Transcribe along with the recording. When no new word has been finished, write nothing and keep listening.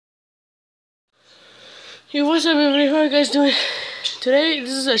Hey, what's up everybody, how are you guys doing? Today,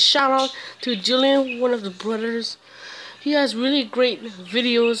 this is a shout out to Julian, one of the brothers. He has really great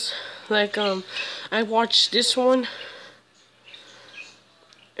videos, like I watched this one.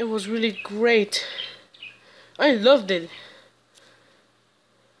 It was really great. I loved it.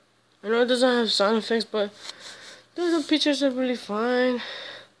 I know it doesn't have sound effects, but the pictures are really fine.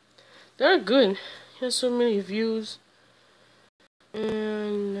 They're good. He has so many views.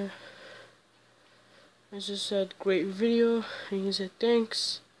 And I just said great video, and he said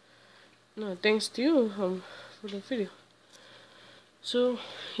thanks. No, thanks to you for the video. So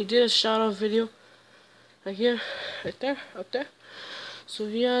he did a shout out video, right here, right there, up there. So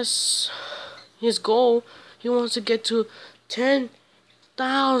he has his goal. He wants to get to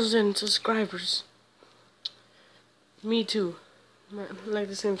 10,000 subscribers. Me too, like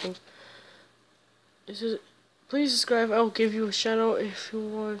the same thing. It says, please subscribe. I'll give you a shout out if you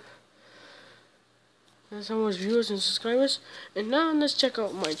want. That's how much viewers and subscribers. And now let's check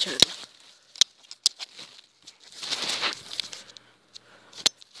out my channel.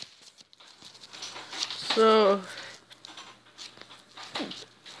 Sorry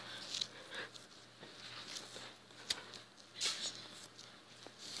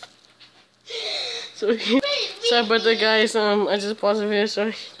about that, guys. I just paused the video.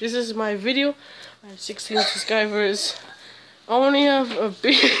 Sorry. This is my video. I have 16 subscribers. I only have a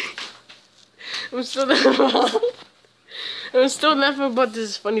big. I'm still laughing about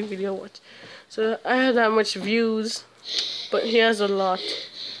this funny video. Watch. So I have that much views, but he has a lot.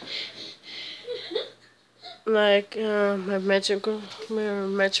 Like my metric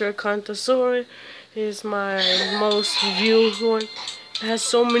Contosaur is my most viewed one. It has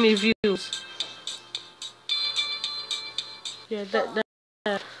so many views. Yeah,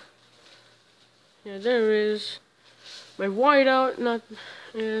 yeah, there is my whiteout. Not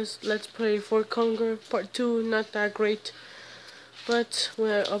is Let's Play Fort Conquer Part 2. Not that great, but when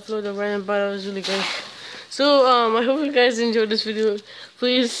I upload a random battle, it's really good. So I hope you guys enjoyed this video.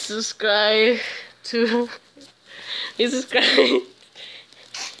 Please subscribe to.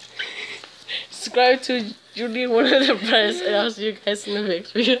 Subscribe to Julian, one of the brothers, and I'll see you guys in the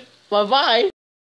next video. Bye bye.